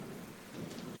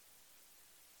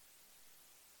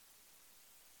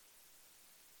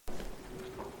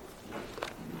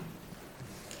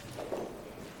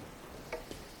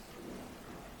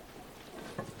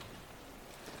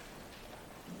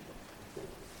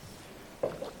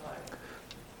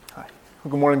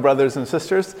Good morning, brothers and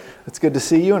sisters. It's good to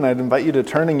see you, and I'd invite you to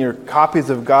turn in your copies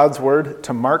of God's Word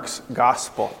to Mark's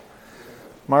Gospel.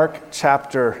 Mark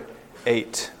chapter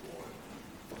 8.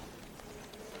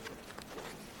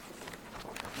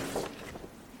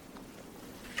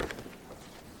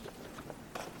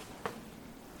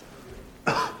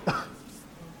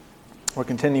 We're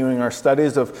continuing our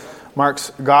studies of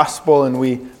Mark's Gospel, and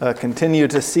we continue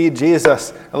to see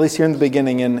Jesus, at least here in the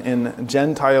beginning, in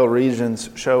Gentile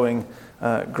regions, showing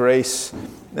grace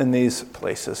in these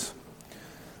places.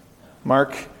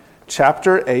 Mark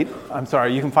chapter 8. I'm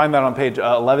sorry, you can find that on page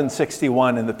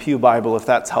 1161 in the Pew Bible if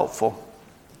that's helpful.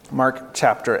 Mark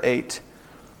chapter 8.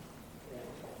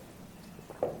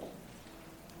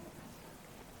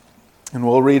 And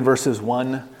we'll read verses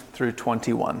 1 through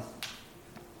 21.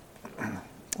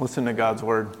 Listen to God's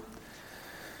word.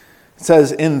 It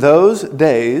says, "In those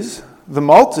days, the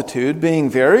multitude being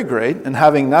very great and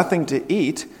having nothing to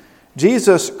eat,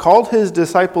 Jesus called his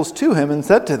disciples to him and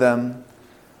said to them,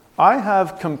 'I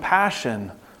have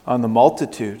compassion on the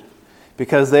multitude,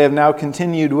 because they have now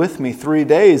continued with me 3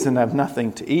 days and have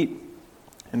nothing to eat.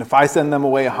 And if I send them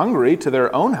away hungry to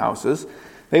their own houses,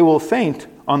 they will faint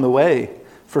on the way,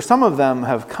 for some of them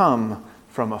have come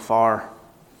from afar.'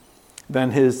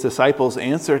 Then his disciples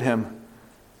answered him,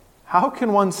 'How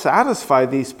can one satisfy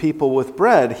these people with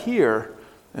bread here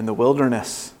in the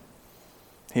wilderness?'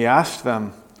 He asked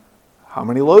them, 'How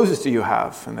many loaves do you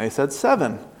have?' And they said,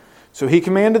 7. So he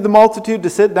commanded the multitude to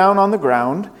sit down on the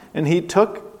ground, and he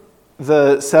took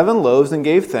the 7 loaves and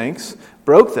gave thanks,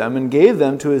 broke them, and gave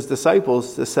them to his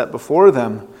disciples to set before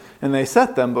them. And they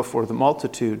set them before the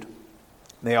multitude.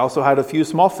 They also had a few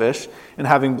small fish, and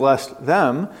having blessed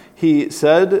them, he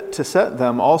said to set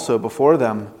them also before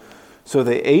them. So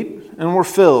they ate and were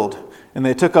filled, and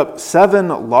they took up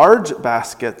 7 large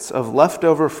baskets of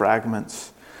leftover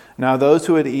fragments. Now those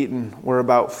who had eaten were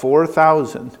about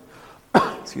 4,000,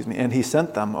 and he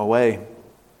sent them away.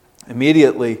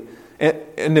 Immediately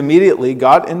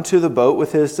got into the boat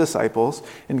with his disciples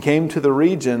and came to the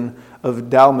region of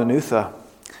Dalmanutha.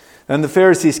 Then the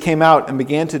Pharisees came out and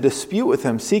began to dispute with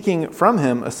him, seeking from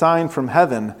him a sign from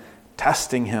heaven,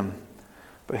 testing him.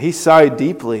 But he sighed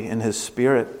deeply in his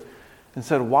spirit and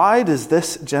said, 'Why does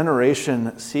this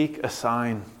generation seek a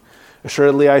sign?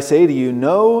 Assuredly, I say to you,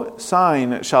 no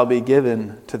sign shall be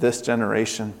given to this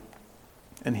generation.'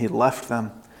 And he left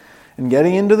them, and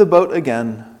getting into the boat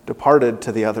again, departed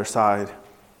to the other side.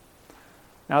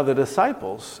 Now the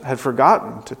disciples had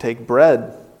forgotten to take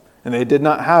bread, and they did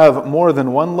not have more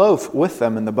than 1 loaf with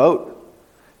them in the boat.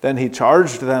 Then he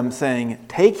charged them, saying,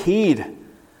 'Take heed,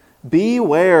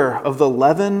 beware of the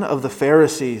leaven of the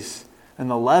Pharisees and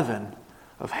the leaven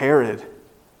of Herod.'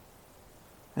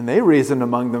 And they reasoned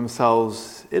among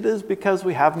themselves, 'It is because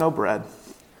we have no bread.'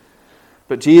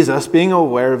 But Jesus, being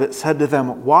aware of it, said to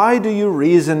them, 'Why do you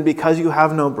reason because you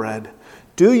have no bread?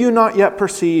 Do you not yet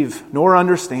perceive nor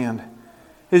understand?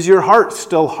 Is your heart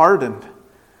still hardened?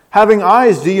 Having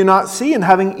eyes, do you not see? And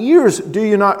having ears, do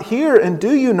you not hear? And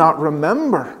do you not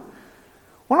remember?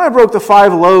 When I broke the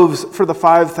 5 loaves for the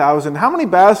 5,000, how many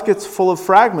baskets full of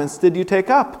fragments did you take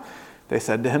up?' They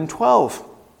said to him, 12.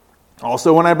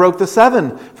 Also, when I broke the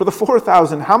 7 for the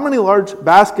 4,000, how many large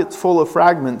baskets full of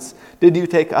fragments did you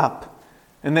take up?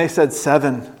 And they said,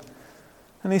 7.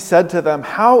 And he said to them,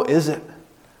 'How is it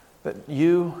that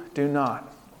you do not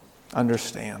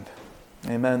understand?'"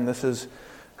 Amen. This is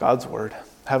God's word.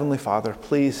 Heavenly Father,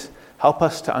 please help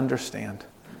us to understand.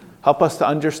 Help us to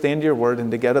understand your word and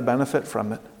to get a benefit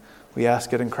from it. We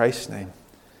ask it in Christ's name.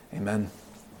 Amen.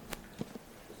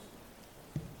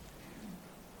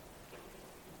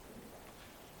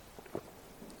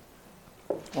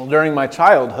 Well, during my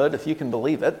childhood, if you can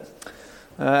believe it,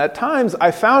 at times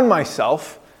I found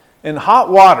myself in hot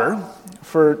water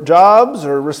for jobs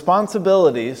or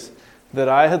responsibilities that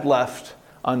I had left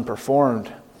unperformed.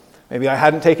 Maybe I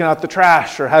hadn't taken out the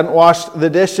trash or hadn't washed the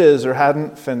dishes or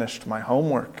hadn't finished my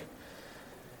homework.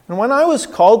 And when I was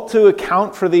called to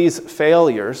account for these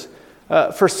failures,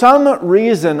 for some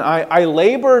reason I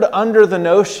labored under the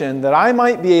notion that I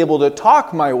might be able to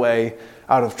talk my way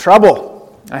out of trouble.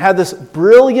 I had this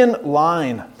brilliant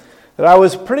line that I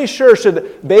was pretty sure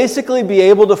should basically be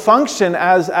able to function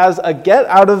as a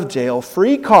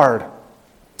get-out-of-jail-free card.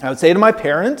 I would say to my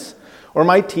parents or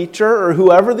my teacher or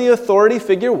whoever the authority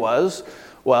figure was,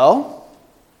 "Well,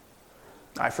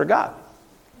 I forgot.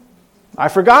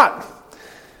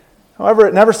 However,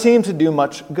 it never seemed to do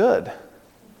much good.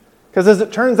 Because as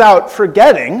it turns out,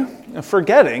 forgetting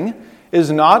is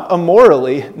not a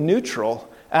morally neutral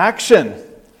action.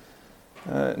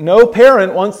 No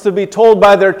parent wants to be told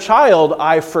by their child,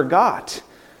 "I forgot."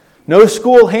 No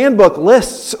school handbook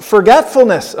lists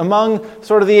forgetfulness among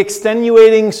sort of the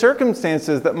extenuating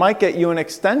circumstances that might get you an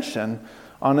extension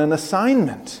on an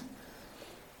assignment.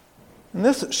 And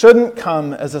this shouldn't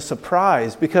come as a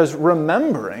surprise, because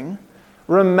remembering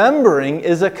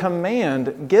is a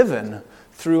command given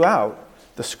throughout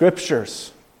the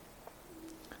Scriptures.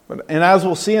 And as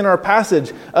we'll see in our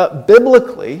passage,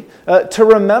 biblically, to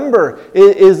remember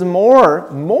is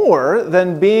more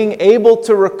than being able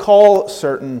to recall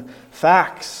certain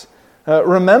facts.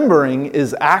 Remembering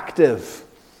is active.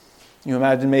 You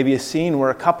imagine maybe a scene where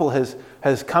a couple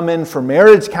has come in for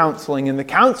marriage counseling, and the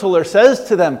counselor says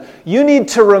to them, "You need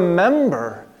to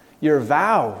remember your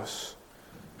vows."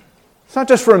 It's not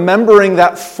just remembering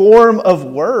that form of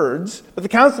words, but the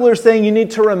counselor is saying you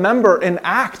need to remember and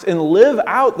act and live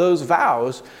out those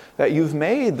vows that you've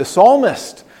made. The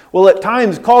psalmist will at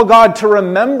times call God to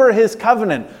remember His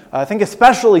covenant. I think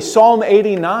especially Psalm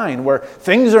 89, where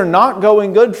things are not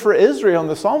going good for Israel, and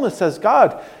the psalmist says,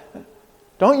 "God,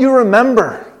 don't you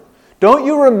remember? Don't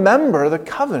you remember the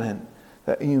covenant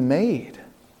that you made?"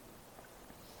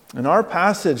 And our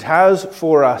passage has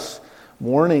for us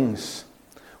warnings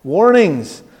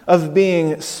of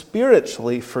being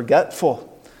spiritually forgetful,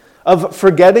 of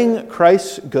forgetting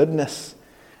Christ's goodness,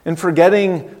 and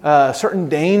forgetting certain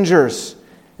dangers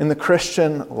in the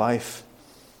Christian life.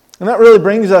 And that really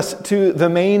brings us to the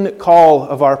main call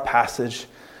of our passage.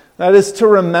 That is to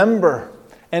remember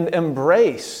and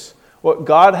embrace what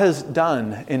God has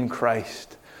done in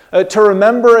Christ. To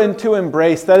remember and to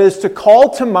embrace, that is to call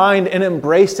to mind and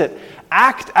embrace it.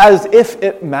 Act as if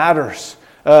it matters.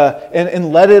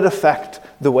 And let it affect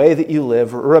the way that you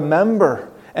live. Remember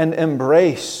and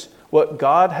embrace what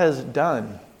God has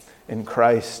done in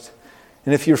Christ.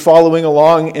 And if you're following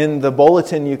along in the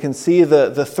bulletin, you can see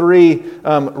the three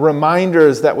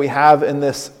reminders that we have in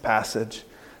this passage.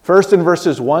 First, in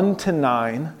verses 1 to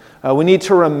 9, we need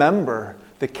to remember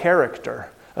the character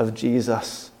of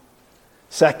Jesus.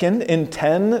 Second, in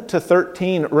 10 to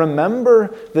 13,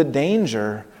 remember the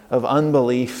danger of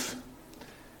unbelief.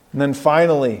 And then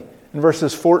finally, in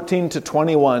verses 14 to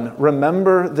 21,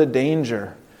 remember the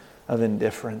danger of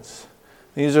indifference.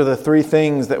 These are the three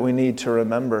things that we need to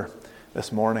remember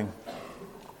this morning.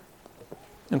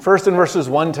 And first, in verses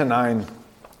 1 to 9,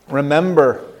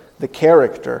 remember the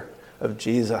character of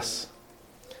Jesus.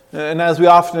 And as we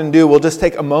often do, we'll just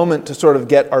take a moment to sort of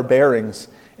get our bearings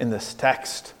in this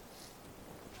text.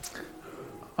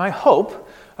 I hope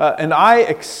and I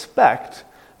expect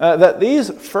that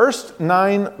these first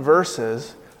 9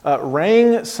 verses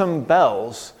rang some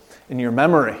bells in your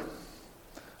memory.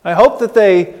 I hope that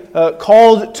they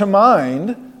called to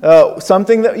mind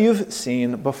something that you've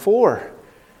seen before.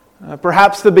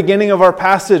 Perhaps the beginning of our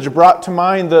passage brought to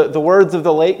mind the words of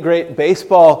the late great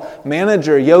baseball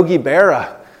manager Yogi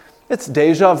Berra. It's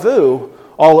déjà vu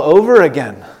all over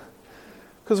again.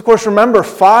 Because, of course, remember,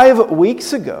 5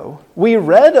 weeks ago, we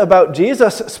read about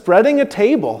Jesus spreading a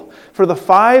table for the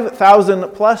 5,000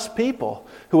 plus people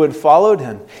who had followed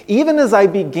him. Even as I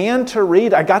began to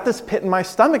read, I got this pit in my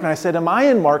stomach, and I said, am I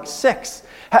in Mark 6?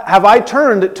 Have I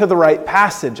turned to the right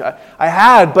passage? I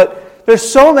had, but there's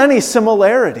so many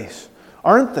similarities,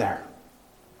 aren't there?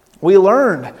 We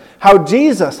learned how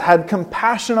Jesus had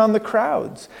compassion on the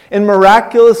crowds and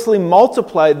miraculously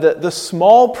multiplied the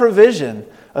small provision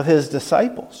of his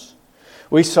disciples.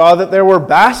 We saw that there were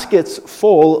baskets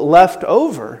full left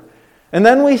over. And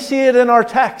then we see it in our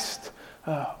text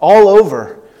all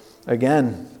over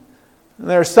again.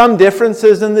 There are some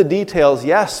differences in the details,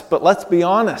 yes, but let's be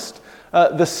honest.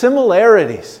 The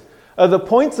similarities, the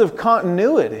points of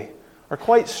continuity are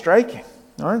quite striking,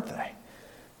 aren't they?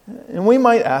 And we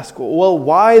might ask, well,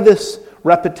 why this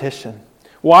repetition?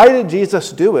 Why did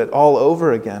Jesus do it all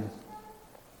over again?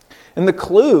 And the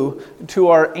clue to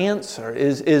our answer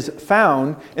is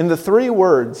found in the 3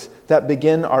 words that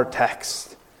begin our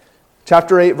text.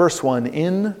 Chapter 8, verse 1,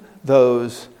 in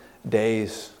those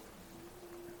days.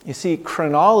 You see,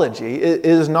 chronology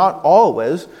is not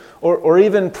always, or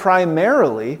even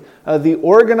primarily, the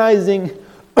organizing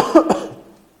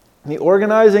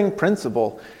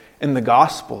principle in the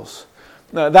Gospels.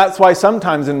 That's why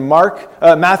sometimes in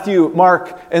Matthew,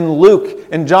 Mark, and Luke,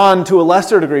 and John to a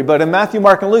lesser degree, but in Matthew,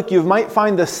 Mark, and Luke, you might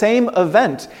find the same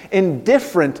event in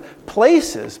different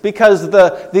places because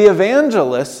the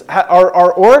evangelists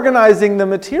are organizing the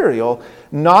material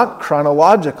not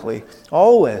chronologically,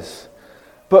 always.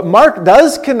 But Mark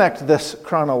does connect this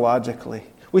chronologically.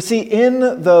 We see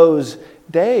in those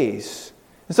days.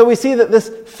 And so we see that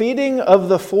this feeding of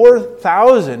the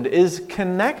 4,000 is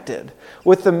connected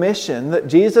with the mission that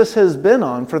Jesus has been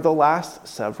on for the last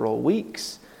several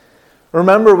weeks.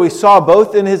 Remember, we saw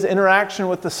both in his interaction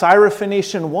with the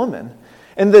Syrophoenician woman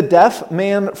and the deaf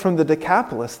man from the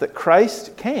Decapolis that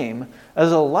Christ came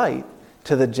as a light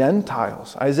to the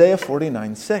Gentiles. Isaiah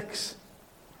 49:6.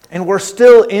 And we're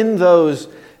still in those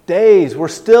days. We're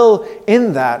still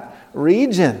in that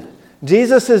region.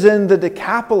 Jesus is in the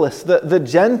Decapolis, the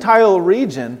Gentile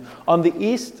region on the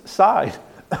east side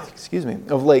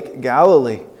of Lake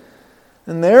Galilee.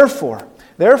 And therefore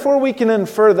we can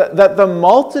infer that the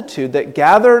multitude that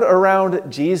gathered around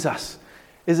Jesus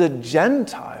is a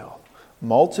Gentile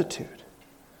multitude.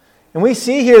 And we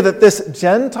see here that this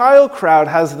Gentile crowd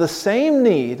has the same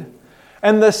need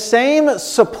and the same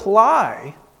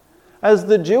supply as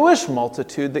the Jewish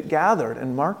multitude that gathered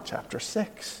in Mark chapter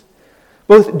 6.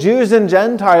 Both Jews and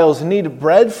Gentiles need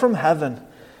bread from heaven.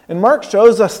 And Mark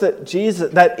shows us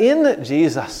that in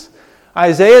Jesus,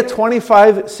 Isaiah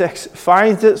 25:6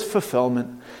 finds its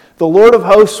fulfillment. The Lord of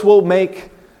hosts will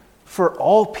make for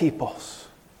all peoples,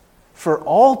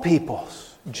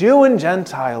 Jew and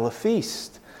Gentile, a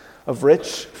feast of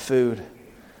rich food.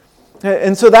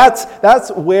 And so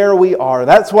that's where we are.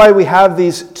 That's why we have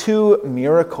these two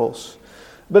miracles.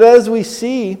 But as we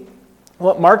see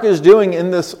what Mark is doing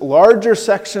in this larger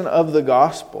section of the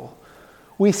gospel,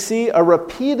 we see a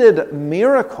repeated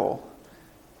miracle,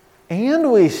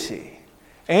 and we see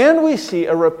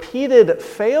a repeated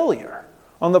failure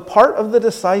on the part of the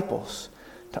disciples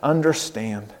to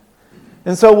understand.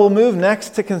 And so we'll move next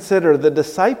to consider the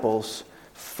disciples'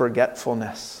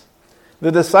 forgetfulness.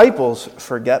 The disciples'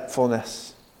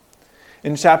 forgetfulness.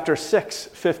 In chapter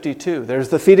 6:52, there's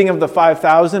the feeding of the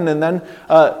 5,000, and then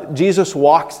Jesus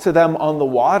walks to them on the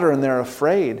water, and they're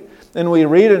afraid. And we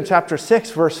read in chapter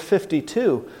 6, verse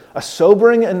 52, a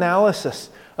sobering analysis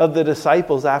of the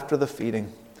disciples after the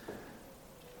feeding.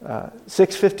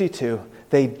 6:52,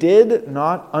 they did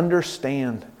not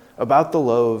understand about the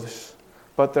loaves,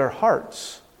 but their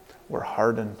hearts were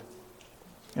hardened.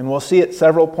 And we'll see at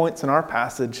several points in our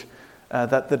passage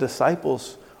that the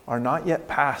disciples are not yet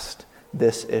past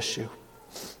this issue.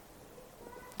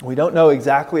 We don't know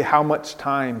exactly how much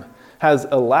time has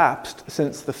elapsed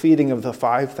since the feeding of the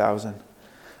 5,000.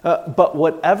 But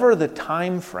whatever the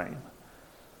time frame,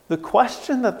 the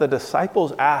question that the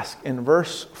disciples ask in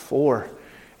verse 4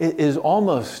 is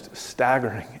almost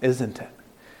staggering, isn't it?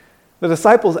 The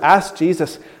disciples ask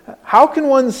Jesus, how can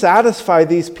one satisfy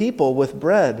these people with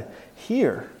bread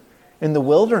here in the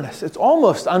wilderness? It's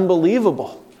almost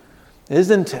unbelievable,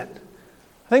 isn't it?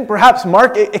 I think perhaps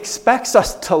Mark expects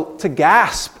us to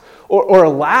gasp or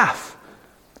laugh.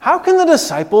 How can the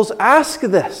disciples ask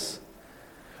this?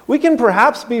 We can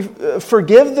perhaps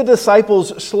forgive the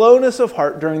disciples' slowness of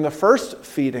heart during the first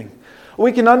feeding.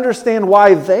 We can understand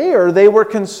why they were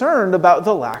concerned about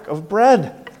the lack of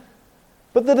bread.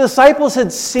 But the disciples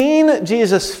had seen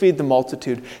Jesus feed the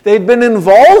multitude. They'd been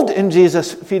involved in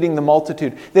Jesus feeding the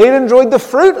multitude. They had enjoyed the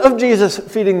fruit of Jesus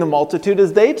feeding the multitude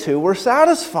as they too were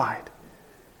satisfied.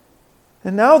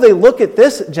 And now they look at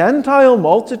this Gentile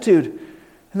multitude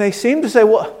and they seem to say,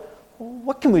 well,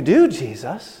 what can we do,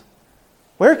 Jesus?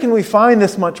 Where can we find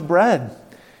this much bread?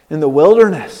 In the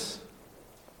wilderness.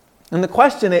 And the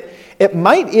question, it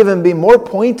might even be more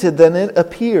pointed than it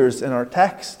appears in our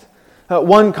text.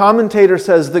 One commentator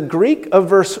says the Greek of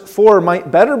verse 4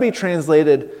 might better be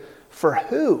translated, for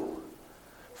who?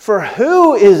 For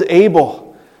who is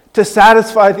able to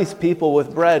satisfy these people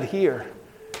with bread here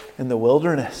in the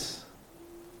wilderness?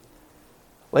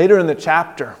 Later in the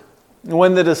chapter,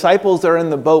 when the disciples are in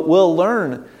the boat, we'll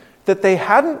learn that they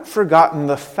hadn't forgotten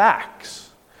the facts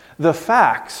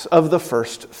of the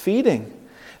first feeding.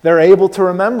 They're able to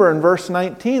remember in verse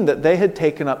 19 that they had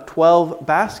taken up 12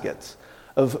 baskets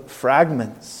of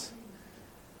fragments.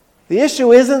 The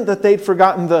issue isn't that they'd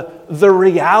forgotten the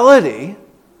reality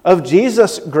of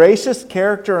Jesus' gracious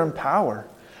character and power,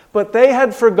 but they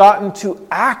had forgotten to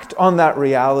act on that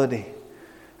reality.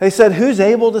 They said, who's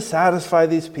able to satisfy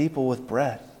these people with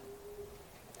bread?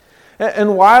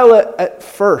 And while at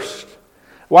first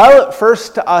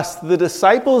to us, the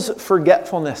disciples'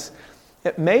 forgetfulness,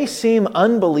 it may seem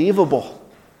unbelievable,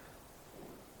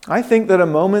 I think that a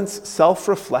moment's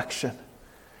self-reflection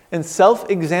and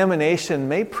self-examination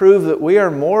may prove that we are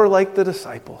more like the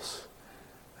disciples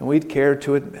than we'd care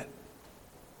to admit.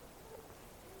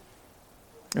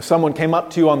 If someone came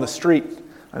up to you on the street,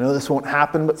 I know this won't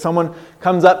happen, but someone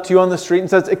comes up to you on the street and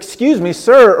says, "Excuse me,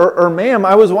 sir, or ma'am,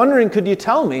 I was wondering, could you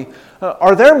tell me,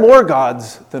 are there more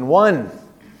gods than one?"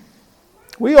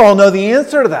 We all know the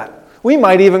answer to that. We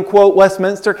might even quote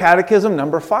Westminster Catechism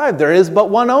number 5. There is but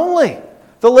one only,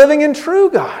 the living and true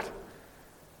God.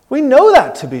 We know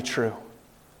that to be true.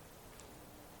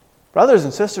 Brothers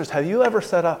and sisters, have you ever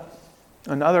sat up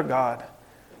another God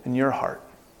in your heart?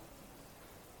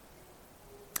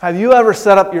 Have you ever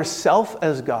set up yourself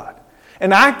as God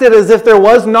and acted as if there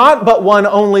was not but one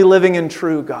only living and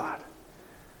true God?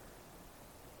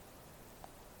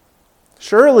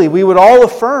 Surely we would all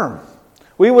affirm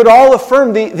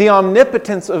the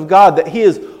omnipotence of God, that He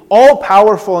is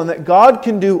all-powerful and that God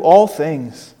can do all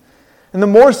things. And the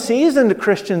more seasoned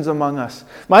Christians among us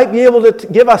might be able to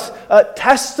give us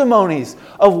testimonies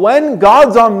of when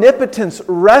God's omnipotence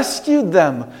rescued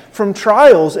them from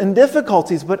trials and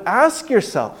difficulties. But ask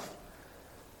yourself,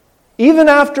 even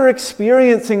after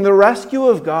experiencing the rescue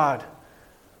of God,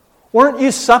 weren't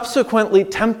you subsequently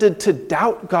tempted to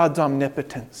doubt God's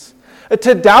omnipotence?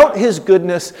 To doubt His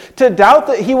goodness, to doubt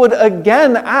that He would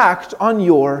again act on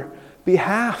your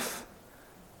behalf?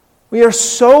 We are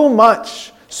so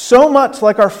much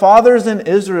like our fathers in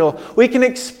Israel. We can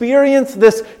experience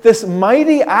this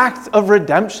mighty act of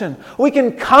redemption. We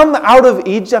can come out of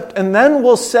Egypt, and then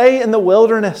we'll say in the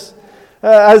wilderness,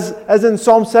 as in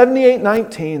Psalm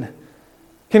 78:19,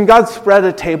 can God spread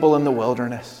a table in the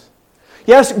wilderness?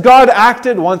 Yes, God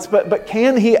acted once, but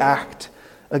can He act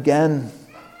again?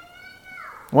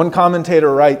 One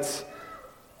commentator writes,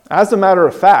 as a matter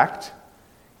of fact,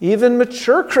 even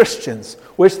mature Christians,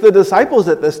 which the disciples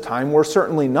at this time were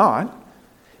certainly not,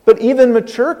 but even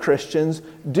mature Christians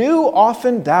do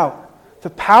often doubt the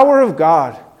power of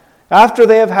God after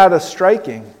they have had a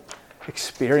striking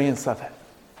experience of it.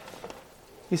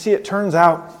 You see, it turns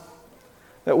out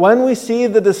that when we see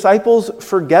the disciples'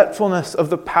 forgetfulness of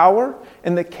the power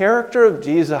and the character of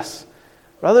Jesus,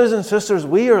 brothers and sisters,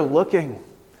 we are looking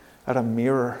at a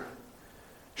mirror.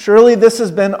 Surely this has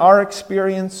been our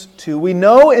experience too. We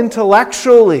know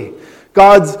intellectually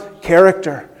God's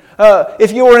character.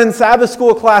 If you were in Sabbath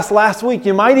school class last week,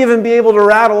 you might even be able to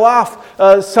rattle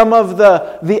off some of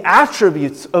the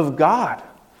attributes of God.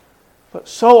 But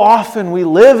so often we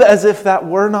live as if that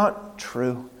were not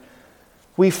true.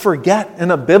 We forget,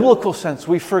 in a biblical sense,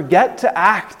 we forget to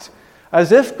act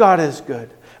as if God is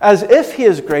good, as if He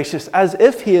is gracious, as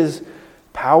if He is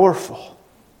powerful.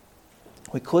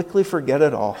 We quickly forget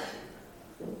it all.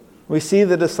 We see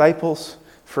the disciples'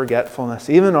 forgetfulness,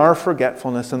 even our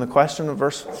forgetfulness, in the question of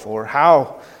verse 4.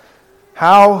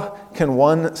 How can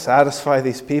one satisfy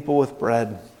these people with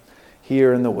bread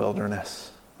here in the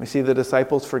wilderness? We see the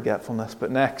disciples' forgetfulness,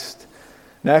 but next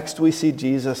we see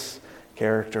Jesus'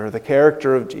 character, the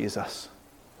character of Jesus.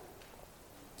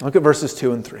 Look at verses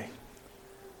 2 and 3.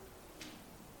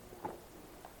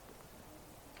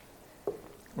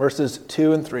 Verses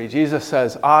 2 and 3, Jesus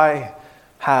says, I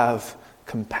have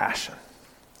compassion.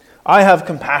 I have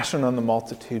compassion on the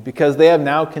multitude because they have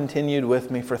now continued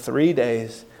with me for 3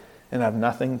 days and have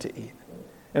nothing to eat.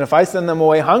 And if I send them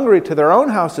away hungry to their own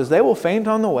houses, they will faint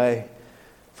on the way,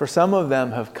 for some of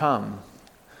them have come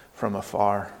from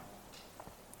afar.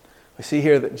 We see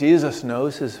here that Jesus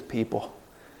knows His people.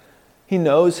 He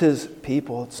knows His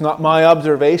people. It's not my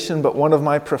observation, but one of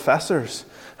my professors.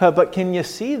 But can you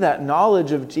see that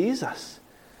knowledge of Jesus?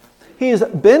 He's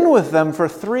been with them for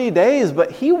 3 days,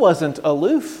 but He wasn't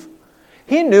aloof.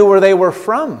 He knew where they were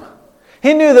from.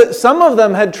 He knew that some of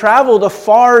them had traveled a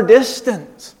far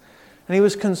distance, and He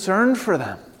was concerned for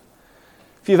them.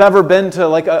 If you've ever been to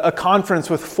like a conference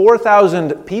with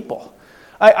 4,000 people,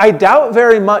 I doubt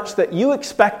very much that you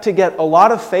expect to get a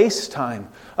lot of face time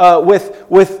with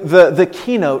the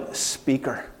keynote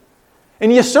speaker.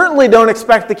 And you certainly don't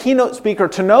expect the keynote speaker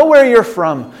to know where you're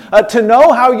from, to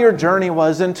know how your journey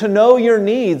was, and to know your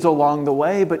needs along the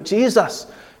way. But Jesus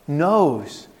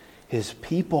knows His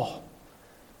people.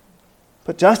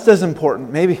 But just as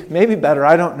important, maybe better,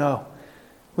 I don't know,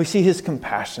 we see His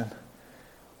compassion.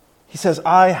 He says,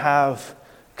 I have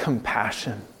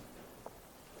compassion.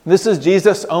 This is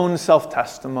Jesus' own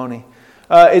self-testimony.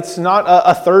 It's not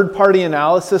a third-party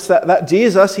analysis that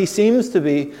Jesus, He seems to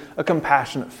be a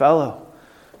compassionate fellow.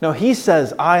 No, He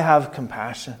says, I have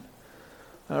compassion.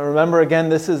 Remember again,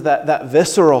 this is that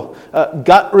visceral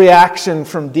gut reaction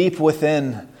from deep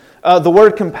within. The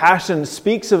word compassion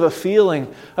speaks of a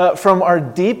feeling from our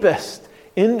deepest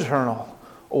internal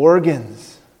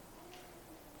organs.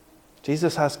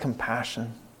 Jesus has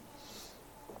compassion.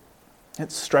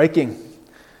 It's striking.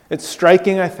 It's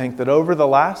striking, I think, that over the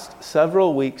last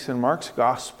several weeks in Mark's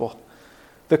Gospel,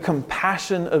 the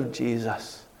compassion of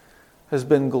Jesus has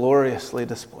been gloriously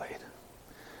displayed.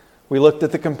 We looked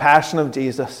at the compassion of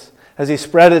Jesus as He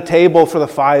spread a table for the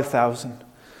 5,000.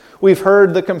 We've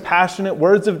heard the compassionate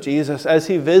words of Jesus as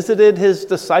He visited His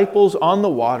disciples on the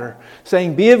water,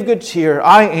 saying, be of good cheer,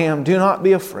 I am, do not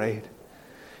be afraid.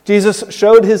 Jesus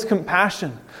showed His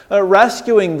compassion,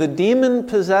 rescuing the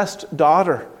demon-possessed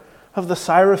daughter of the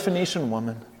Syrophoenician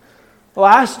woman.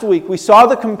 Last week, we saw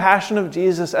the compassion of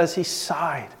Jesus as he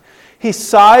sighed. He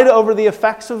sighed over the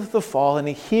effects of the fall, and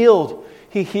he healed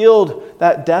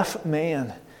that deaf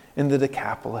man in the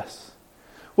Decapolis.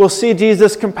 We'll see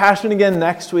Jesus' compassion again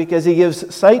next week as he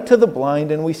gives sight to the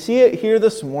blind, and we see it here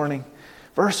this morning.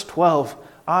 Verse 12,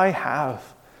 I have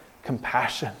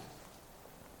compassion.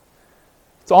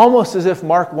 It's almost as if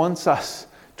Mark wants us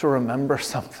to remember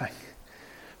something.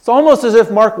 It's almost as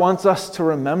if Mark wants us to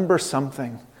remember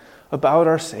something about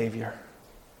our Savior.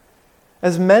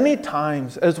 As many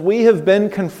times as we have been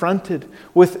confronted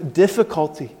with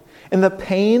difficulty and the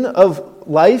pain of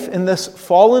life in this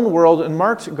fallen world in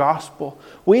Mark's gospel,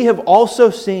 we have also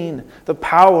seen the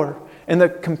power and the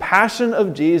compassion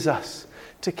of Jesus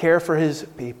to care for his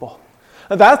people.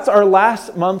 That's our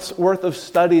last month's worth of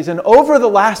studies. And over the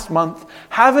last month,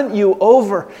 haven't you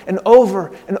over and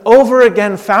over and over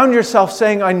again found yourself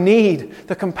saying, I need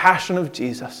the compassion of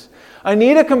Jesus. I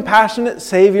need a compassionate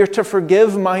Savior to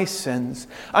forgive my sins.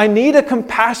 I need a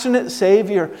compassionate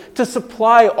Savior to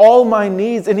supply all my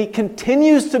needs. And he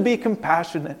continues to be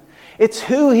compassionate. It's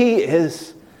who he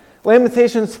is.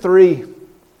 Lamentations 3,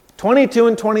 22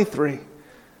 and 23.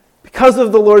 Because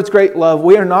of the Lord's great love,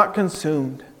 we are not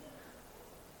consumed,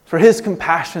 for his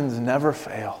compassions never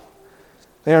fail.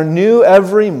 They are new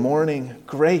every morning.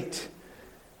 Great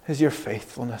is your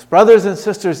faithfulness. Brothers and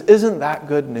sisters, isn't that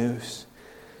good news?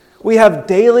 We have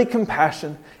daily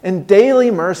compassion and daily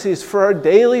mercies for our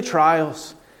daily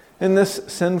trials in this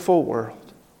sinful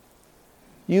world.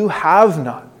 You have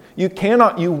not, you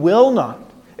cannot, you will not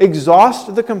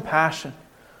exhaust the compassion,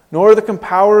 nor the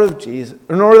power of Jesus,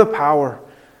 nor the power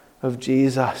of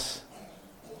Jesus.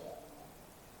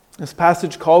 This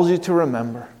passage calls you to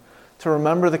remember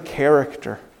the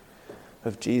character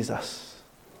of Jesus.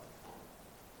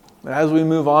 But as we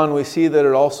move on, we see that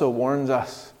it also warns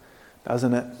us,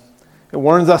 doesn't it? It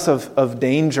warns us of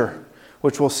danger,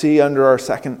 which we'll see under our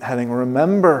second heading.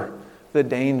 Remember the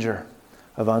danger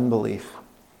of unbelief.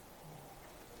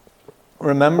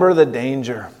 Remember the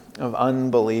danger of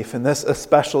unbelief. And this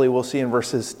especially we'll see in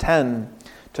verses 10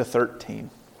 to 13.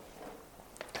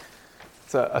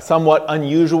 It's a somewhat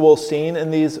unusual scene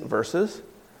in these verses.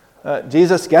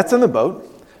 Jesus gets in the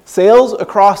boat, sails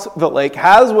across the lake,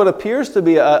 has what appears to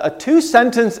be a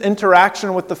two-sentence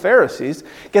interaction with the Pharisees,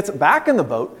 gets back in the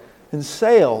boat, and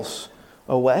sails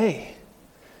away.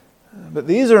 But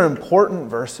these are important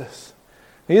verses.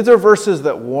 These are verses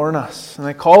that warn us, and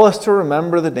they call us to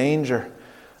remember the danger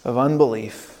of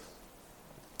unbelief.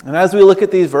 And as we look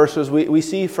at these verses, we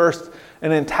see first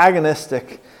an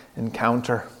antagonistic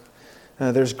encounter.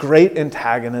 There's great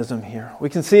antagonism here. We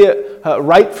can see it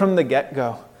right from the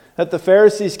get-go, that the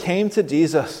Pharisees came to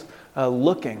Jesus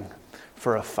looking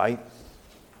for a fight.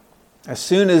 As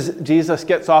soon as Jesus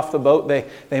gets off the boat,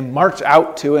 they march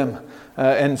out to him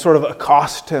and sort of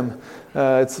accost him.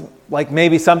 It's like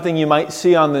maybe something you might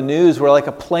see on the news where like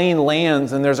a plane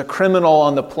lands and there's a criminal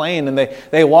on the plane and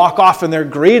they walk off and they're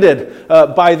greeted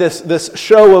by this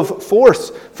show of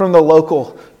force from the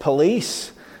local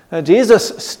police. Jesus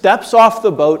steps off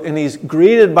the boat and he's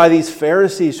greeted by these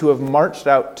Pharisees who have marched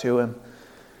out to him.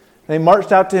 They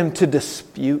marched out to him to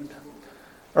dispute.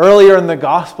 Earlier in the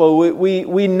gospel,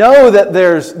 we know that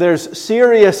there's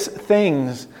serious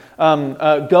things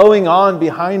going on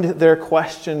behind their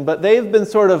question, but they've been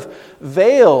sort of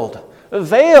veiled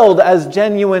as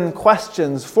genuine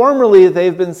questions. Formerly,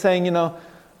 they've been saying,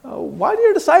 why do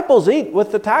your disciples eat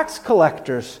with the tax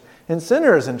collectors and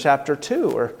sinners in chapter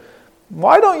 2? Or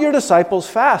why don't your disciples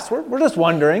fast? We're just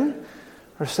wondering.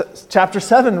 Or chapter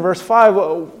 7, verse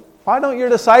 5, why don't your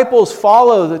disciples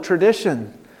follow the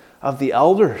tradition of the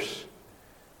elders?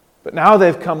 But now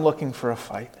they've come looking for a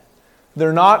fight.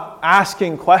 They're not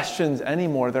asking questions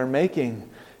anymore. They're making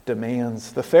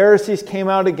demands. The Pharisees came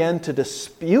out again to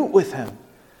dispute with him,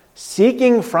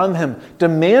 seeking from him,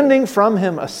 demanding from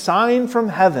him a sign from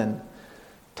heaven,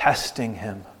 testing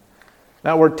him.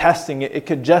 That word testing, it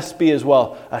could just be as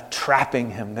well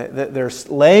trapping him. They're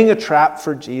laying a trap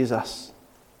for Jesus.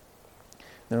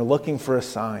 They're looking for a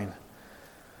sign.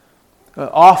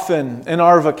 Often in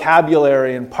our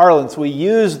vocabulary and parlance, we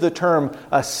use the term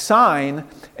a sign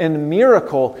and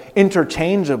miracle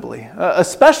interchangeably,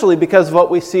 especially because of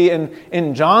what we see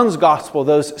in John's gospel,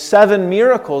 those 7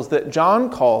 miracles that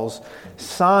John calls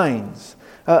signs.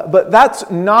 But that's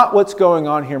not what's going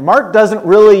on here. Mark doesn't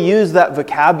really use that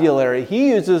vocabulary. He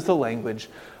uses the language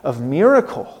of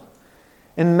miracle.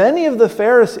 And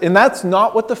that's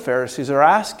not what the Pharisees are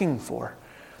asking for.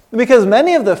 Because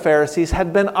many of the Pharisees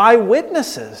had been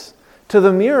eyewitnesses to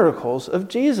the miracles of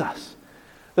Jesus.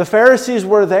 The Pharisees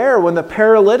were there when the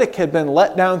paralytic had been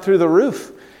let down through the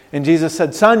roof. And Jesus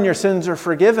said, "Son, your sins are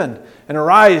forgiven. And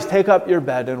arise, take up your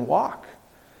bed and walk."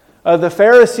 The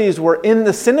Pharisees were in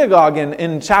the synagogue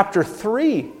in chapter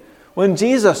 3 when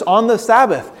Jesus, on the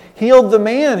Sabbath, healed the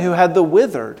man who had the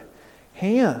withered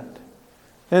hand.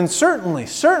 And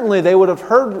certainly they would have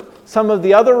heard some of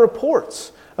the other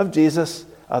reports of Jesus'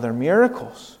 other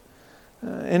miracles.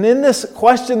 And in this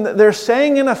question, they're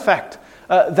saying in effect,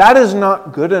 that is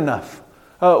not good enough.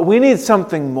 We need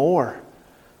something more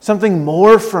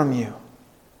from you.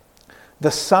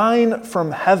 The sign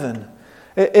from heaven,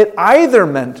 it either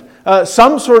meant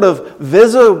some sort of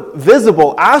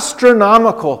visible,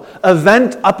 astronomical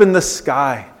event up in the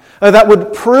sky that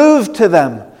would prove to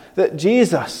them that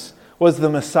Jesus was the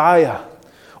Messiah.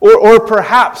 Or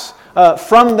perhaps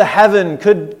from the heaven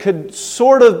could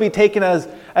sort of be taken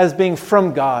as being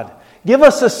from God. Give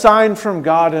us a sign from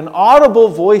God, an audible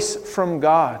voice from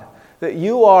God, that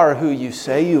you are who you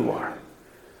say you are.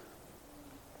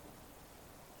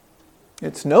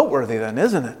 It's noteworthy then,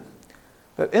 isn't it,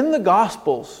 that in the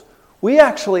Gospels, we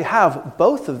actually have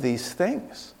both of these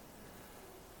things.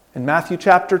 In Matthew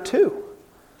chapter 2,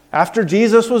 after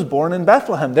Jesus was born in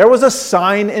Bethlehem, there was a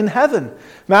sign in heaven.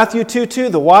 Matthew 2:2,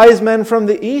 the wise men from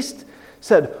the east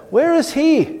said, "Where is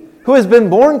he who has been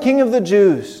born King of the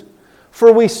Jews?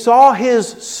 For we saw his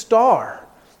star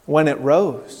when it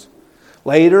rose."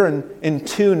 Later in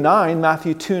 2:9,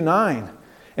 Matthew 2:9,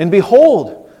 "And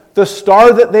behold, the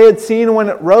star that they had seen when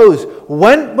it rose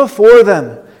went before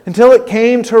them until it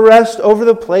came to rest over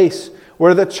the place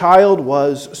where the child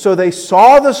was. So they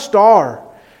saw the star,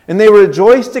 and they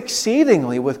rejoiced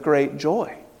exceedingly with great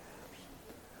joy."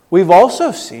 We've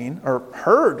also seen, or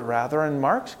heard rather, in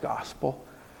Mark's Gospel,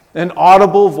 an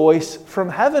audible voice from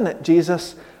heaven at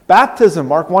Jesus' baptism,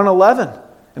 Mark 1:11.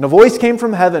 "And a voice came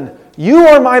from heaven, 'You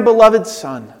are my beloved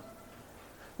Son.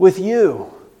 With you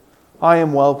I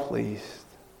am well pleased.'"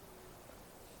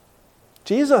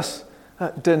 Jesus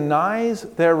denies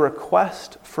their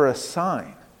request for a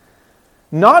sign,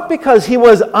 not because he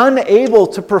was unable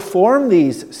to perform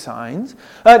these signs,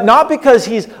 not because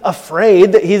he's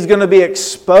afraid that he's going to be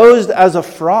exposed as a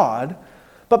fraud,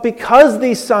 but because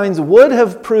these signs would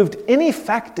have proved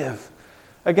ineffective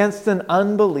against an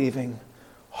unbelieving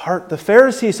heart. The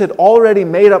Pharisees had already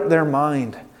made up their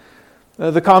mind.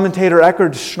 The commentator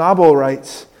Eckhard Schnabel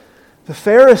writes, "The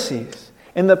Pharisees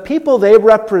and the people they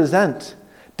represent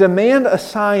demand a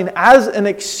sign as an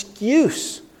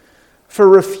excuse for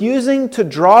refusing to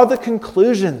draw the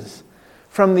conclusions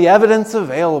from the evidence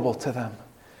available to them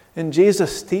in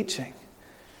Jesus' teaching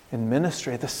and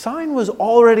ministry." The sign was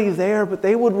already there, but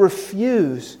they would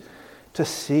refuse to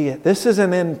see it. This is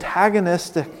an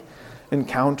antagonistic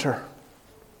encounter.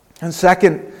 And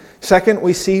second,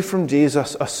 we see from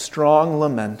Jesus a strong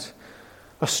lament.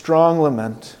 A strong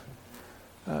lament.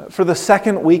 For the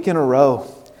second week in a row,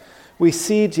 we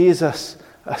see Jesus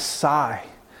sigh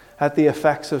at the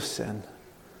effects of sin.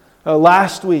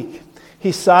 Last week,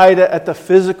 he sighed at the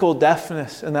physical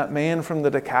deafness in that man from the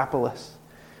Decapolis.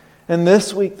 And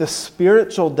this week, the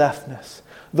spiritual deafness,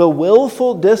 the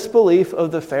willful disbelief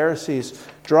of the Pharisees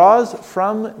draws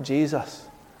from Jesus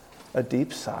a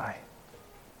deep sigh.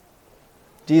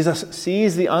 Jesus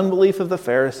sees the unbelief of the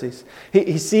Pharisees.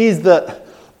 He sees the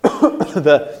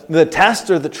test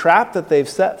or the trap that they've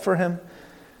set for him.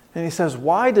 And he says,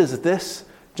 "Why does this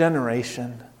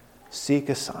generation seek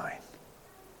a sign?"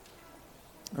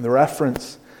 And the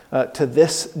reference to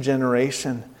this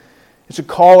generation, it should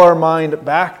call our mind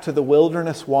back to the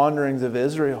wilderness wanderings of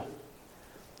Israel.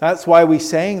 That's why we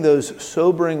sang those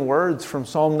sobering words from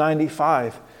Psalm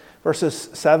 95, verses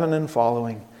 7 and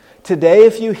following. "Today,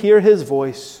 if you hear his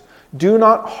voice, do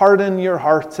not harden your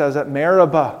hearts as at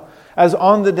Meribah, as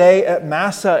on the day at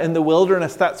Massah in the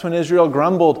wilderness." That's when Israel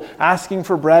grumbled, asking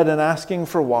for bread and asking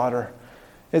for water.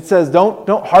 It says, don't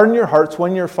harden your hearts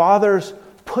when your fathers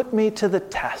put me to the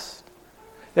test.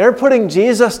 They're putting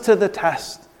Jesus to the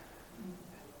test.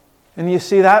 And you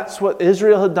see, that's what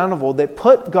Israel had done of old. They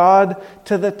put God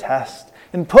to the test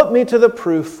and put me to the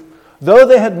proof. Though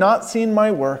they had not seen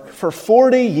my work, for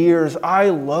 40 years I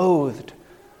loathed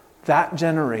that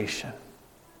generation.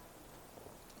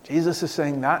 Jesus is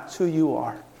saying that's who you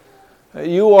are.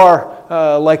 You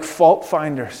are like fault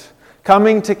finders,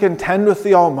 coming to contend with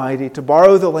the Almighty, to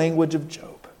borrow the language of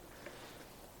Job.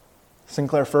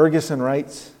 Sinclair Ferguson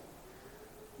writes,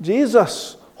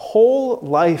 Jesus' whole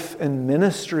life and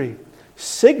ministry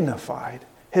signified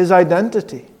his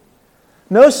identity.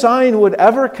 No sign would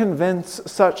ever convince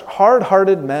such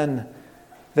hard-hearted men.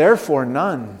 Therefore,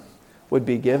 none would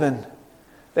be given.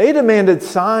 They demanded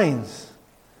signs,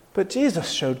 But Jesus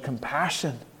showed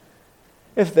compassion.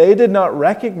 If they did not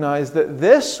recognize that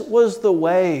this was the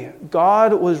way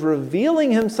God was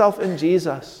revealing himself in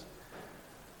Jesus,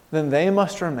 then they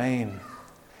must remain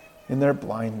in their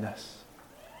blindness.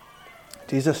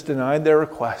 Jesus denied their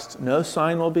request. No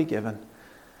sign will be given.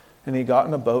 And he got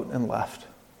in a boat and left.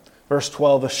 Verse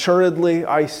 12, assuredly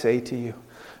I say to you,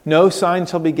 no sign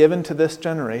shall be given to this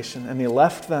generation. And he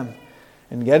left them.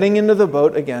 And getting into the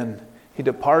boat again, he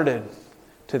departed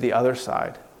to the other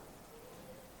side.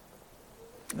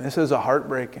 This is a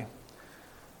heartbreaking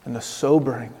and a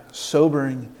sobering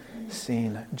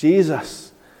scene.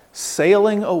 Jesus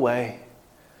sailing away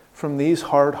from these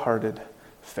hard-hearted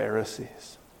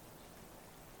Pharisees.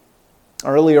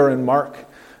 Earlier in Mark,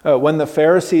 when the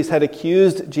Pharisees had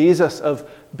accused Jesus of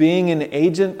being an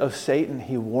agent of Satan,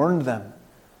 he warned them.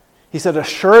 He said,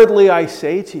 assuredly I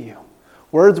say to you,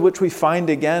 words which we find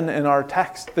again in our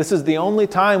text. This is the only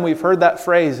time we've heard that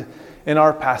phrase in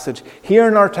our passage. Here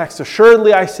in our text,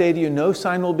 assuredly I say to you, no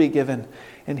sign will be given.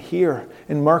 And here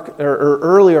in Mark, or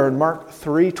earlier in Mark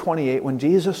 3:28, when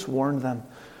Jesus warned them,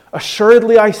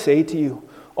 assuredly I say to you,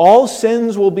 all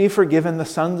sins will be forgiven the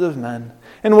sons of men,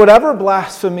 and whatever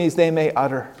blasphemies they may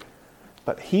utter.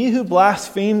 But he who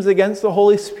blasphemes against the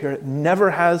Holy Spirit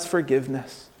never has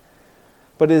forgiveness,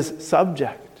 but is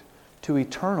subject to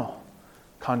eternal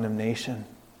condemnation.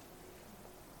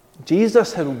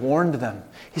 Jesus had warned them.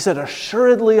 He said,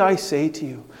 assuredly I say to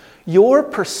you, your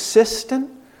persistent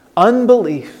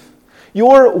unbelief,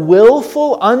 your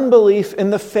willful unbelief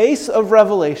in the face of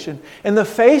revelation, in the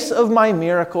face of my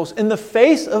miracles, in the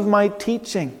face of my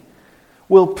teaching,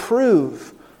 will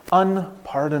prove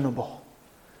unpardonable.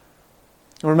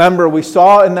 Remember, we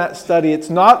saw in that study,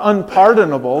 it's not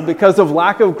unpardonable because of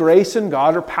lack of grace in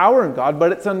God or power in God,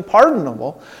 but it's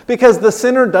unpardonable because the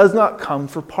sinner does not come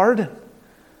for pardon.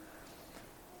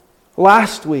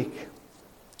 Last week,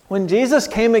 when Jesus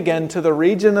came again to the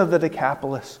region of the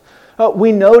Decapolis,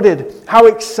 we noted how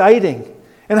exciting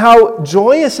and how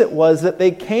joyous it was that they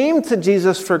came to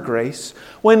Jesus for grace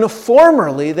when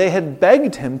formerly they had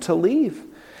begged him to leave.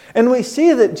 And we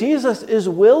see that Jesus is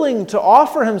willing to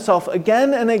offer himself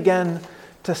again and again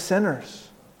to sinners.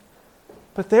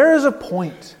 But there is a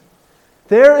point.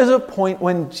 There is a point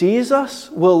when Jesus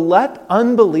will let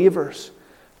unbelievers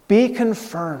be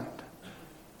confirmed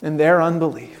in their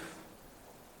unbelief.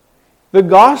 The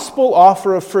gospel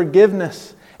offer of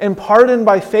forgiveness and pardon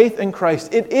by faith in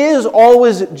Christ, it is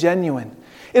always genuine.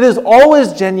 It is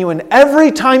always genuine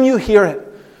every time you hear it.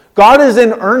 God is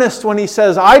in earnest when he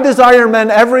says, I desire men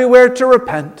everywhere to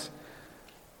repent.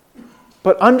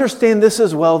 But understand this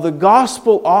as well, the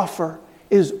gospel offer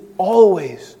is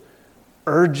always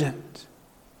urgent.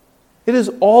 It is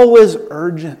always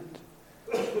urgent.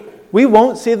 We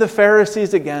won't see the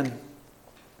Pharisees again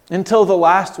until the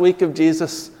last week of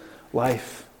Jesus'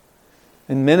 life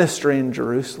and ministry in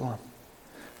Jerusalem.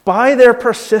 By their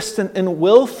persistent and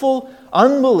willful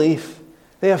unbelief,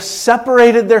 they have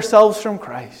separated themselves from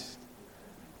Christ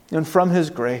and from his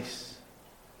grace.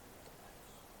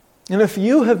 And if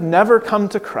you have never come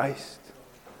to Christ,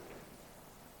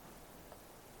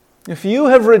 if you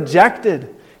have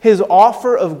rejected his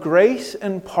offer of grace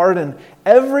and pardon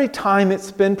every time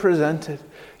it's been presented,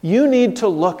 you need to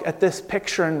look at this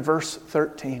picture in verse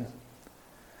 13.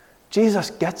 Jesus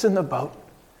gets in the boat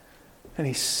and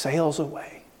he sails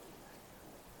away.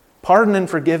 Pardon and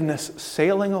forgiveness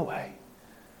sailing away.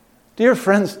 Dear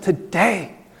friends,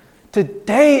 today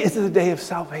is the day of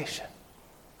salvation.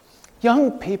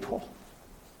 Young people,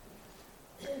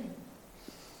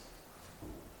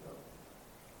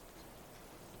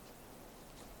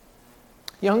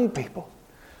 can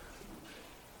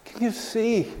you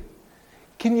see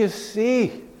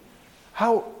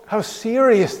how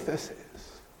serious this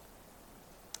is?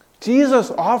 Jesus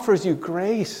offers you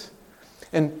grace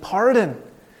and pardon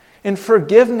and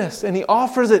forgiveness, and he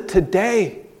offers it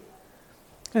today.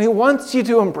 And he wants you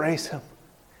to embrace him.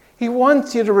 He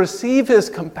wants you to receive his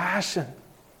compassion.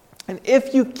 And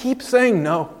if you keep saying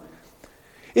no,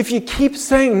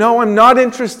 I'm not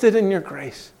interested in your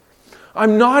grace,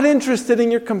 I'm not interested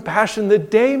in your compassion, the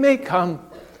day may come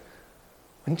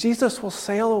when Jesus will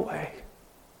sail away.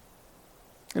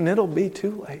 And it'll be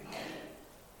too late.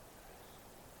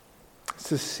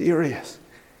 This is serious.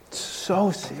 It's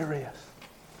so serious.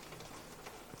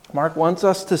 Mark wants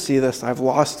us to see this. I've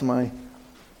lost the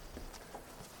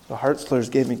Hartzlers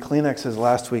gave me Kleenexes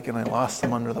last week and I lost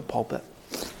them under the pulpit.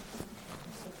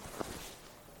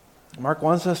 Mark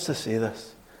wants us to see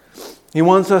this. He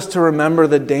wants us to remember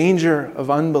the danger of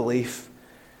unbelief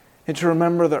and to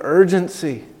remember the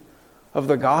urgency of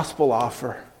the gospel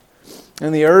offer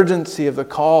and the urgency of the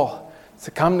call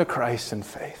to come to Christ in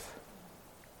faith.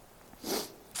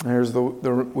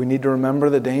 We need to remember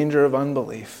the danger of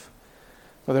unbelief.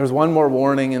 But there's one more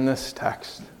warning in this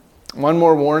text. One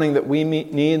more warning that we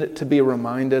need to be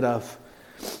reminded of.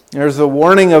 There's the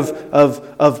warning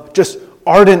of just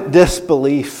ardent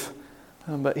disbelief.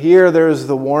 But here there's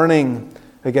the warning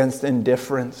against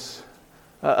indifference,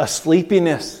 a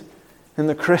sleepiness in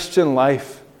the Christian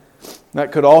life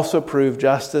that could also prove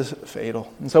just as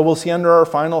fatal. And so we'll see under our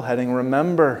final heading,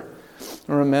 remember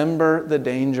the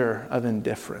danger of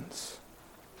indifference.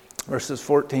 Verses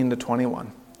 14 to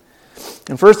 21.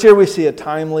 And first here we see a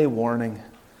timely warning.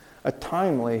 A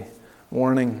timely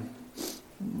warning.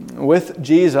 With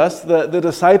Jesus, the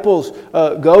disciples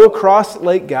go across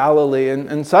Lake Galilee,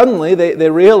 and suddenly they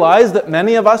realize that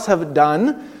many of us have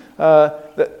done,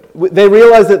 they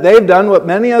realize that they've done what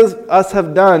many of us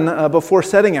have done before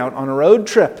setting out on a road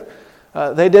trip.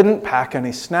 They didn't pack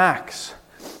any snacks.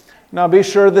 Now be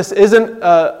sure this isn't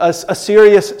a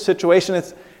serious situation.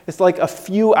 It's like a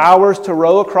few hours to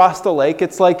row across the lake.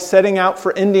 It's like setting out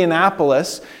for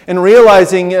Indianapolis and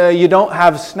realizing you don't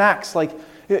have snacks. Like,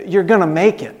 you're going to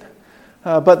make it.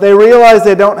 But they realize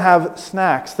they don't have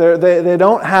snacks. They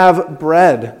don't have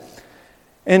bread.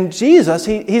 And Jesus,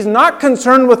 he's not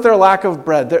concerned with their lack of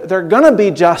bread. They're going to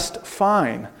be just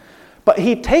fine. But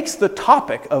he takes the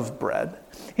topic of bread.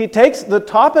 He takes the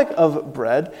topic of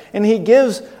bread and he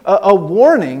gives a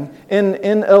warning in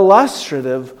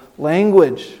illustrative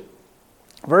language.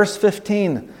 Verse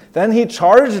 15, then he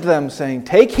charged them, saying,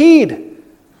 "Take heed,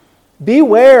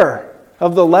 beware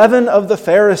of the leaven of the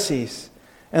Pharisees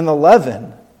and the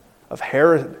leaven of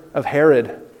Herod."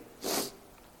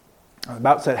 I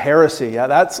about said heresy. Yeah,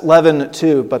 that's leaven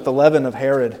too, but the leaven of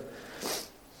Herod.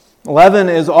 Leaven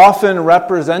is often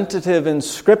representative in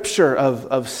Scripture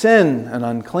of sin and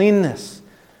uncleanness.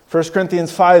 1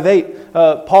 Corinthians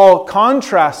 5:8, Paul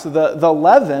contrasts the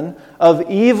leaven of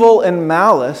evil and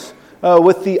malice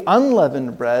with the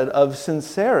unleavened bread of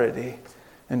sincerity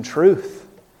and truth.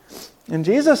 And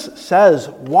Jesus says,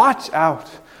 watch out.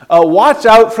 Watch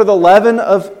out for the leaven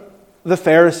of the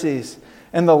Pharisees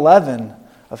and the leaven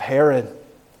of Herod.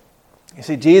 You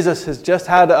see, Jesus has just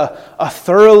had a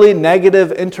thoroughly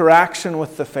negative interaction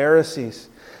with the Pharisees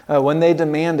when they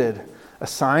demanded a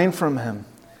sign from him.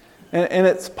 And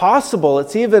it's possible,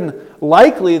 it's even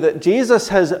likely that Jesus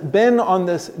has been on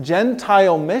this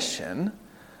Gentile mission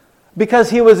because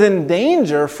he was in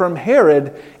danger from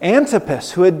Herod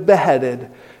Antipas, who had beheaded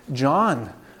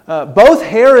John. Both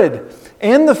Herod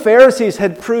and the Pharisees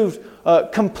had proved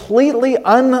completely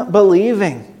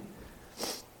unbelieving.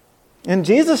 And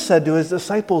Jesus said to his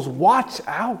disciples, watch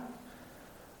out.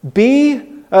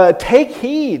 Take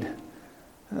heed.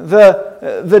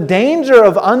 The danger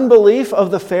of unbelief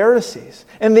of the Pharisees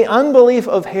and the unbelief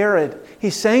of Herod.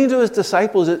 He's saying to his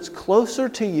disciples, it's closer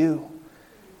to you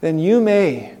than you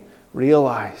may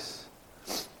realize.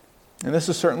 And this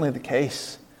is certainly the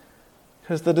case,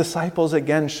 because the disciples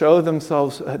again show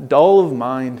themselves dull of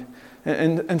mind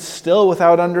and still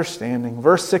without understanding.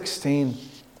 Verse 16,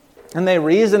 and they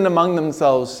reasoned among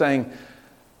themselves, saying,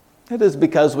 it is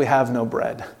because we have no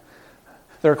bread.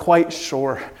 They're quite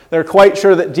sure. They're quite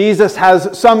sure that Jesus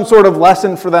has some sort of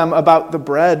lesson for them about the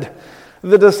bread.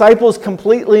 The disciples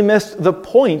completely missed the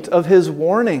point of his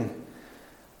warning.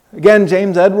 Again,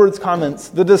 James Edwards comments,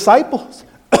 the disciples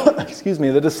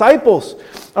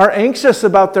are anxious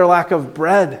about their lack of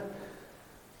bread,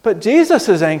 but Jesus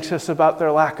is anxious about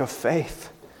their lack of faith.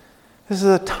 This is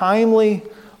a timely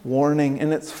warning,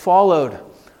 and it's followed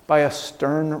by a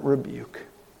stern rebuke.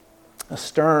 A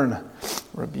stern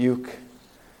rebuke.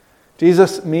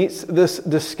 Jesus meets this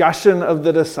discussion of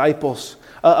the disciples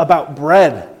about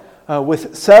bread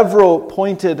with several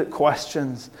pointed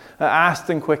questions asked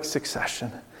in quick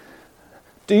succession.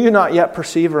 Do you not yet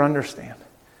perceive or understand?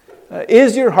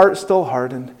 Is your heart still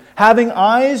hardened? Having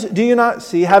eyes, do you not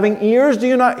see? Having ears, do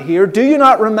you not hear? Do you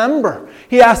not remember?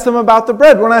 He asked them about the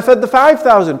bread. When I fed the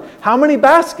 5,000, how many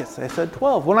baskets? They said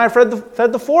 12. When I fed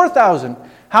the 4,000,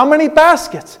 how many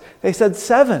baskets? They said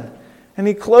 7. And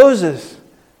he closes,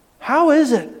 how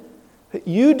is it that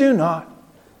you do not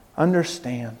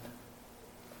understand?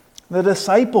 The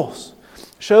disciples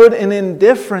showed an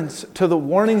indifference to the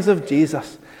warnings of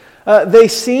Jesus. They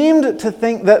seemed to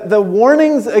think that the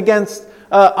warnings against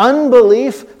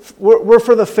unbelief were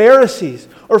for the Pharisees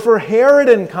or for Herod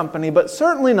and company, but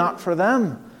certainly not for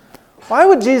them. Why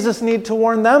would Jesus need to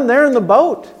warn them? They're in the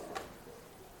boat.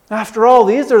 After all,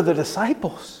 these are the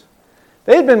disciples.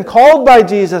 They'd been called by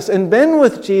Jesus and been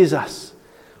with Jesus.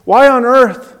 Why on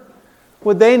earth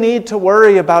would they need to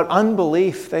worry about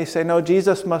unbelief? They say, no,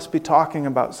 Jesus must be talking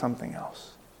about something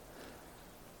else.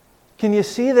 Can you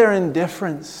see their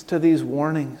indifference to these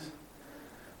warnings?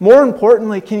 More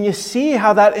importantly, can you see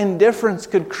how that indifference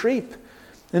could creep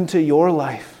into your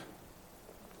life?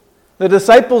 The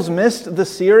disciples missed the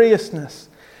seriousness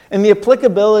and the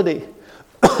applicability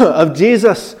of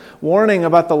Jesus' warning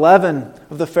about the leaven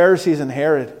of the Pharisees and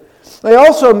Herod. They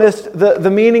also missed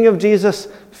the meaning of Jesus'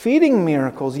 feeding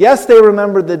miracles. Yes, they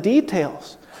remembered the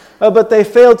details, but they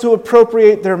failed to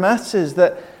appropriate their message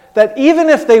that even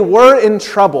if they were in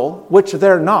trouble, which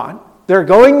they're not, they're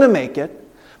going to make it,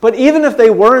 but even if they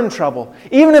were in trouble,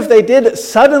 even if they did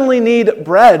suddenly need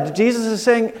bread, Jesus is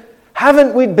saying,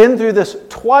 haven't we been through this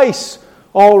twice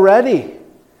already?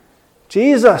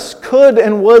 Jesus could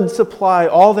and would supply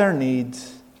all their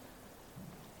needs.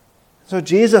 So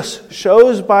Jesus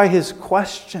shows by his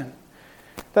question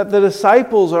that the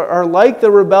disciples are like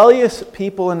the rebellious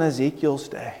people in Ezekiel's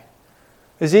day.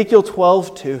 Ezekiel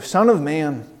 12:2, Son of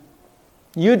man,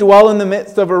 you dwell in the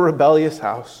midst of a rebellious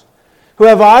house, who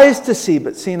have eyes to see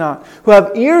but see not, who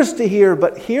have ears to hear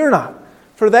but hear not,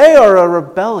 for they are a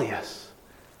rebellious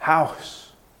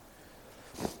house.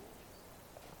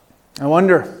 I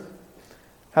wonder,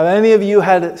 have any of you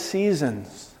had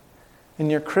seasons in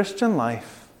your Christian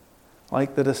life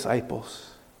like the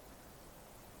disciples?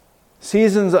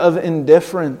 Seasons of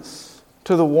indifference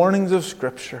to the warnings of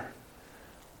Scripture.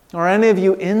 Are any of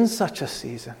you in such a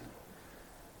season?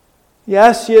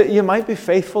 Yes, you might be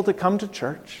faithful to come to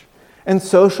church and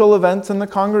social events in the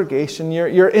congregation.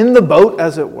 You're in the boat,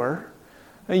 as it were.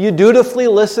 You dutifully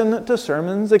listen to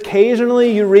sermons.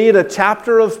 Occasionally you read a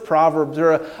chapter of Proverbs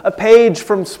or a page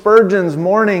from Spurgeon's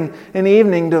morning and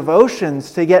evening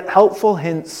devotions to get helpful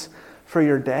hints for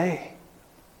your day.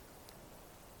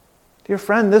 Dear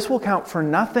friend, this will count for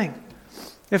nothing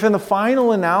if in the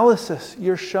final analysis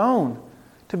you're shown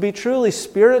to be truly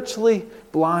spiritually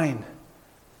blind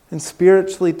and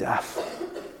spiritually deaf.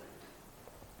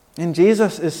 And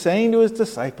Jesus is saying to his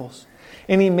disciples,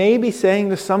 and he may be saying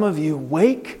to some of you,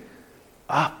 wake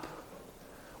up.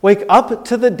 Wake up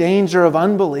to the danger of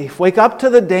unbelief. Wake up to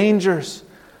the dangers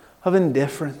of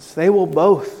indifference. They will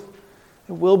both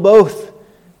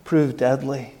prove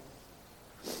deadly.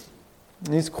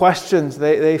 And these questions,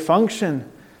 they function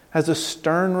as a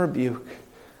stern rebuke.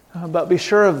 But be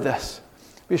sure of this.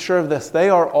 Be sure of this. They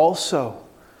are also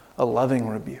a loving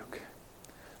rebuke.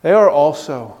 They are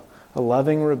also a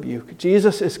loving rebuke.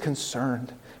 Jesus is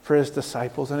concerned for his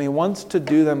disciples, and he wants to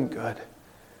do them good.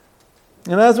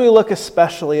 And as we look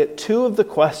especially at two of the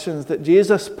questions that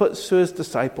Jesus puts to his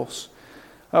disciples,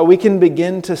 we can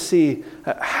begin to see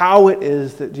how it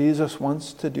is that Jesus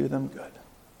wants to do them good.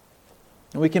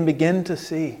 And we can begin to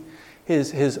see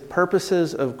his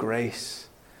purposes of grace.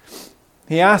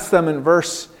 He asks them in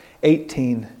verse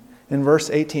 18,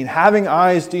 having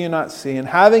eyes do you not see, and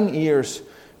having ears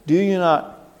do you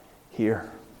not hear?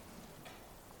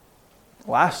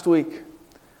 Last week,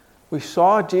 we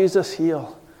saw Jesus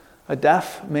heal a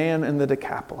deaf man in the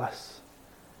Decapolis.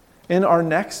 In our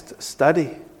next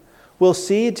study, we'll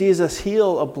see Jesus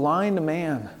heal a blind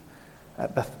man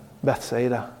at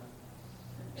Bethsaida.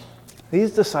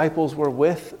 These disciples were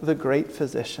with the great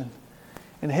physician,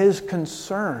 and his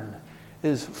concern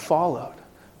is followed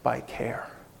by care.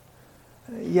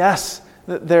 Yes,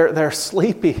 they're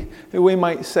sleepy, we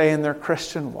might say, in their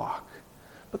Christian walk,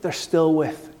 but they're still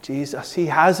with Jesus. He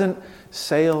hasn't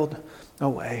sailed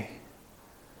away.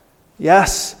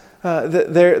 Yes,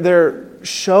 they're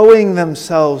showing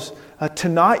themselves to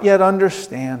not yet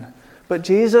understand, but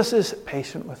Jesus is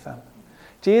patient with them.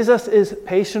 Jesus is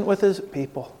patient with his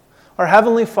people. Our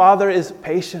Heavenly Father is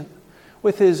patient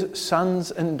with his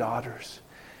sons and daughters.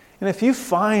 And if you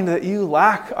find that you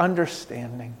lack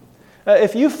understanding,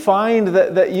 if you find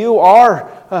that you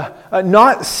are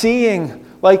not seeing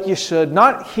like you should,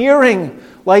 not hearing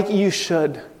like you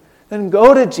should, then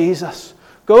go to Jesus.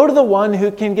 Go to the one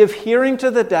who can give hearing to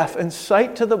the deaf and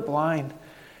sight to the blind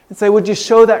and say, would you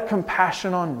show that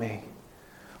compassion on me?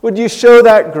 Would you show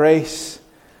that grace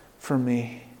for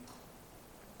me?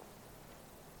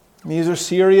 These are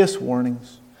serious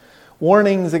warnings.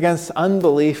 Warnings against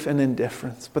unbelief and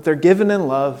indifference, but they're given in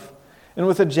love and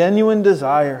with a genuine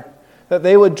desire that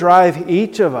they would drive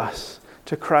each of us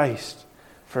to Christ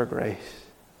for grace.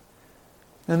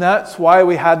 And that's why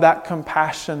we had that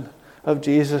compassion of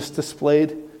Jesus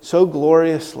displayed so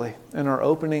gloriously in our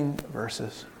opening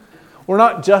verses. We're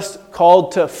not just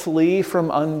called to flee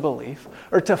from unbelief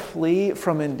or to flee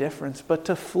from indifference, but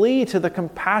to flee to the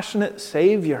compassionate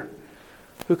Savior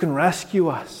who can rescue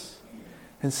us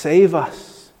and save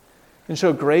us and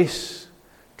show grace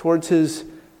towards his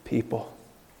people.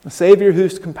 A Savior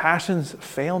whose compassions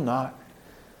fail not,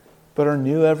 but are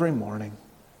new every morning.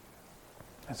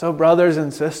 And so, brothers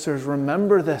and sisters,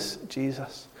 remember this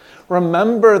Jesus.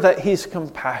 Remember that He's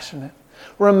compassionate.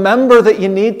 Remember that you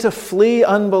need to flee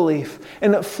unbelief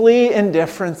and flee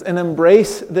indifference and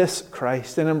embrace this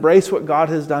Christ and embrace what God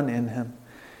has done in Him.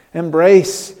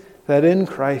 Embrace that in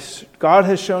Christ, God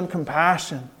has shown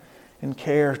compassion and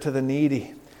care to the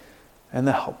needy and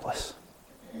the helpless.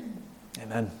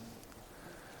 Amen.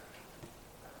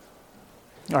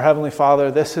 Our Heavenly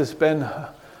Father, this has been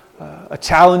a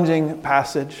challenging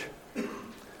passage.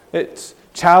 It's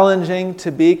challenging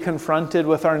to be confronted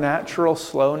with our natural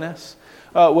slowness,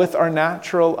 with our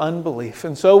natural unbelief.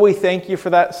 And so we thank you for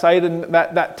that sight and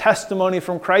that testimony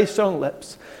from Christ's own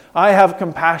lips. I have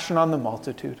compassion on the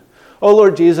multitude. Oh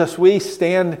Lord Jesus, we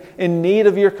stand in need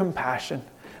of your compassion.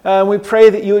 And we pray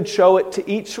that you would show it to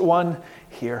each one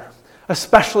here.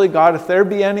 Especially, God, if there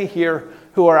be any here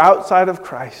who are outside of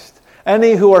Christ,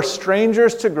 any who are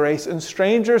strangers to grace and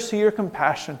strangers to your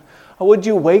compassion, would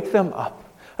you wake them up,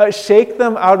 shake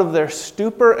them out of their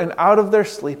stupor and out of their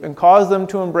sleep, and cause them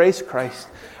to embrace Christ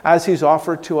as He's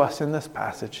offered to us in this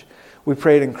passage. We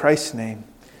pray it in Christ's name.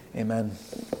 Amen.